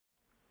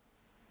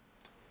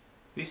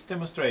This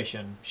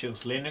demonstration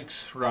shows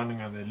Linux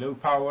running on the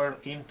low-power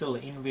Intel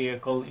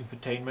in-vehicle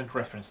infotainment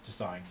reference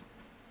design.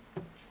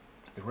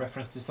 The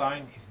reference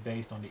design is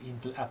based on the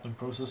Intel Atom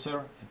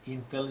processor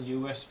and Intel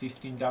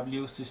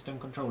US15W system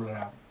controller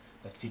hub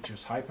that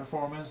features high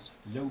performance,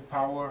 low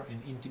power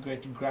and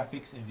integrated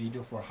graphics and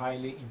video for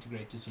highly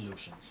integrated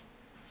solutions.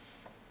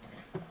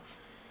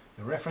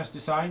 The reference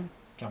design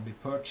can be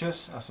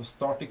purchased as a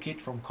starter kit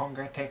from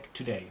Congatec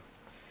today.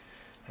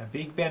 A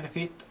big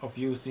benefit of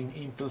using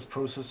Intel's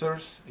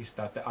processors is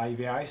that the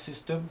IVI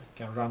system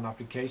can run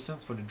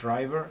applications for the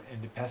driver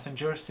and the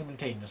passenger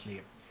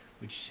simultaneously,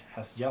 which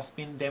has just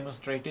been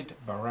demonstrated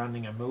by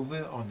running a movie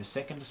on the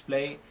second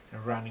display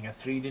and running a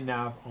 3D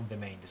nav on the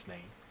main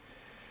display.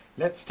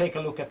 Let's take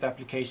a look at the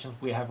applications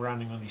we have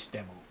running on this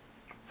demo.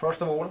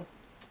 First of all,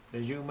 the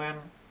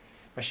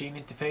human-machine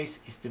interface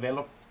is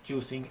developed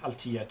using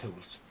Altia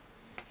tools.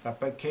 The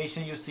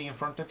application you see in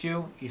front of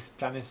you is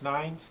Planet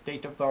 9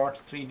 state-of-the-art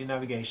 3D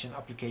navigation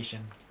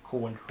application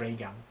called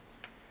Raygun.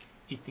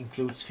 It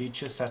includes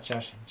features such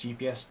as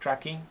GPS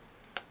tracking,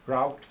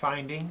 route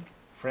finding,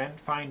 friend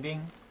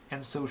finding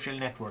and social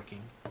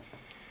networking.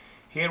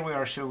 Here we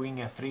are showing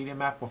a 3D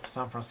map of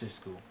San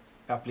Francisco.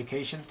 The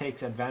application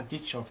takes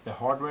advantage of the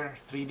hardware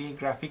 3D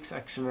graphics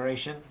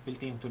acceleration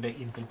built into the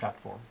Intel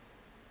platform.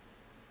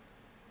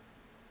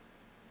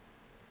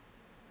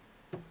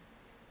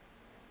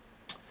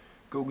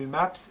 Google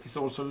Maps is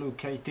also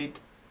located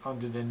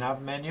under the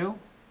nav menu,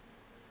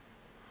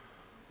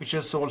 which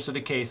is also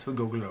the case for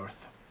Google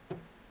Earth.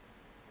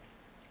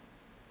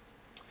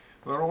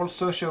 We are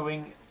also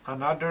showing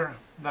another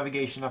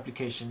navigation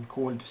application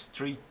called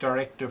Street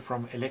Director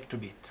from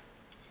Electrobit.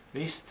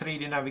 This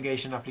 3D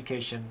navigation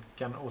application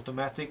can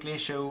automatically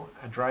show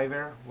a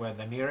driver where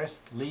the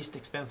nearest, least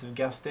expensive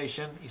gas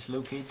station is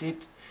located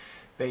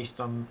based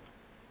on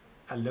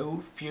a low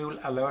fuel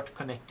alert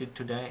connected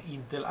to the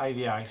Intel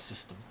IVI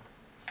system.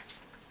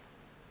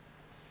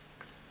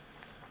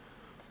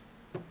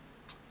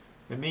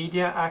 The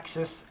media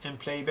access and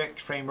playback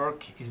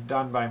framework is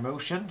done by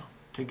Mocean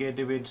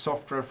together with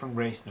software from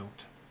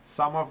Gracenote.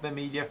 Some of the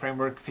media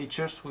framework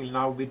features will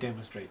now be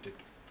demonstrated.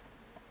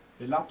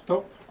 The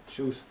laptop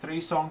shows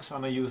 3 songs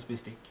on a USB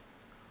stick.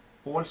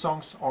 All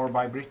songs are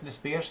by Britney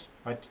Spears,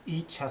 but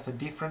each has a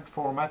different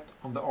format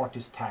on the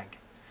artist tag.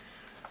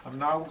 I'm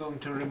now going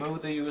to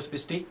remove the USB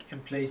stick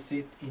and place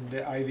it in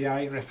the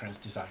IVI reference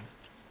design.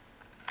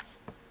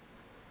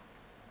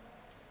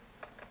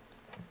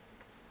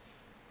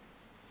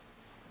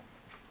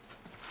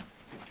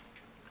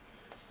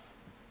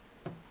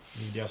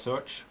 Media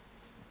search.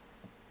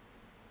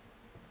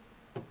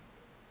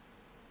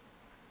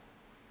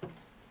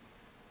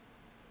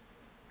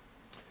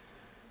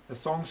 The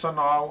songs are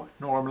now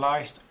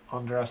normalized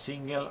under a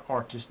single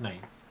artist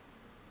name.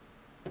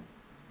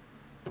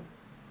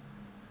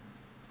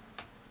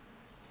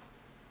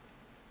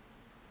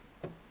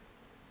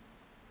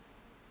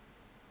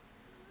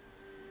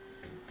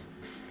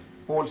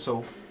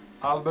 Also,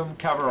 album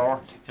cover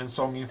art and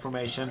song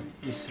information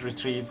is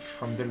retrieved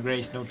from the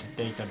Gracenote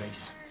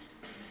database.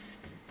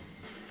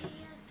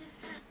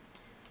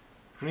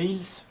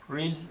 Reels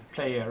Reel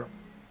Player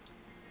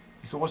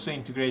is also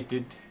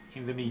integrated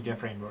in the media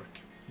framework.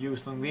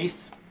 Using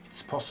this,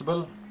 it's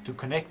possible to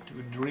connect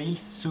with Reels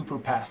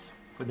Superpass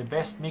for the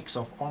best mix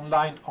of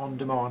online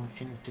on-demand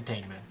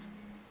entertainment.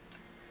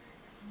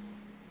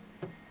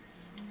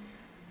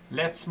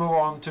 Let's move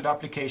on to the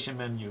application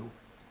menu.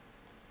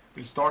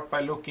 We'll start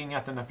by looking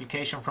at an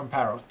application from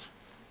Parrot.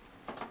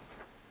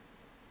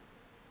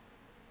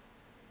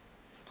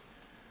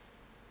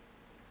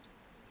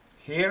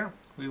 Here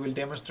we will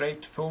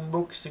demonstrate phone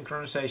book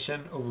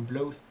synchronization over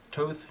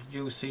Bluetooth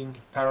using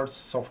Parrot's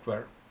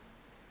software.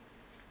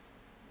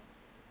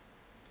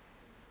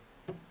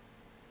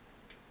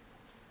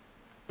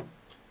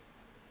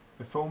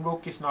 The phone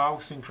book is now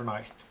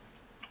synchronized.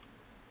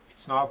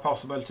 It's now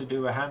possible to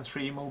do a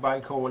hands-free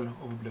mobile call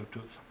over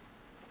Bluetooth.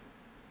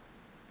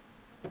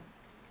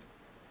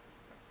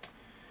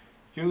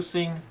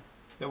 Using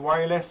the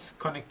wireless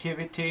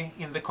connectivity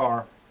in the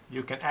car,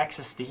 you can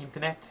access the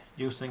internet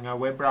using a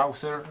web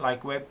browser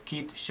like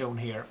WebKit shown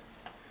here.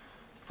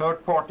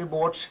 Third-party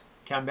boards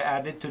can be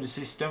added to the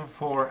system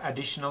for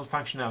additional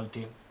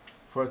functionality.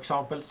 For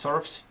example,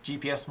 Surf's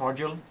GPS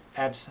module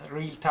adds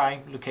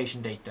real-time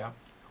location data.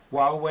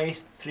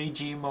 Huawei's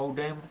 3G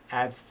modem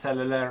adds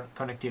cellular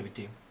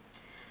connectivity.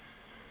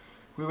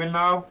 We will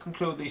now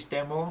conclude this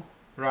demo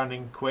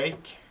running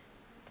Quake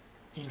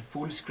in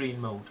full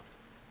screen mode.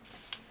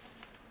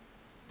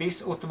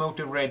 This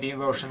automotive-ready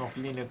version of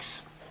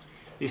Linux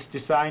is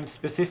designed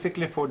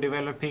specifically for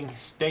developing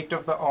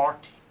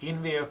state-of-the-art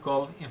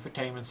in-vehicle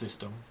infotainment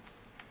system.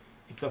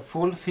 It's a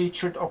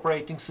full-featured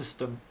operating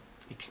system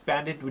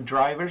expanded with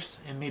drivers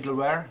and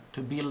middleware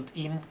to build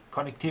in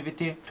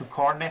connectivity to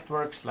car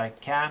networks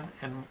like CAN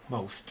and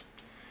MOST,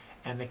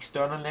 and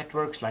external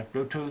networks like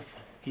Bluetooth,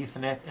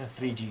 Ethernet and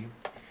 3G.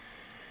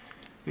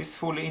 This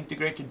fully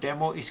integrated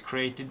demo is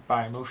created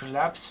by Mocean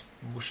Labs.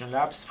 Mocean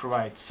Labs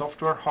provides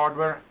software,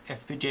 hardware,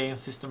 FPGA and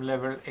system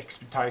level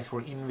expertise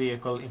for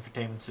in-vehicle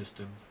infotainment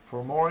system.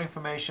 For more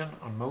information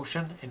on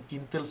Mocean and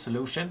Intel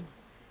solution,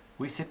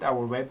 visit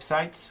our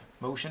websites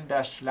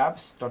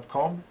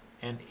mocean-labs.com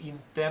and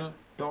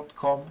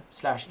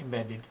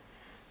intel.com/embedded.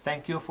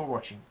 Thank you for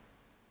watching.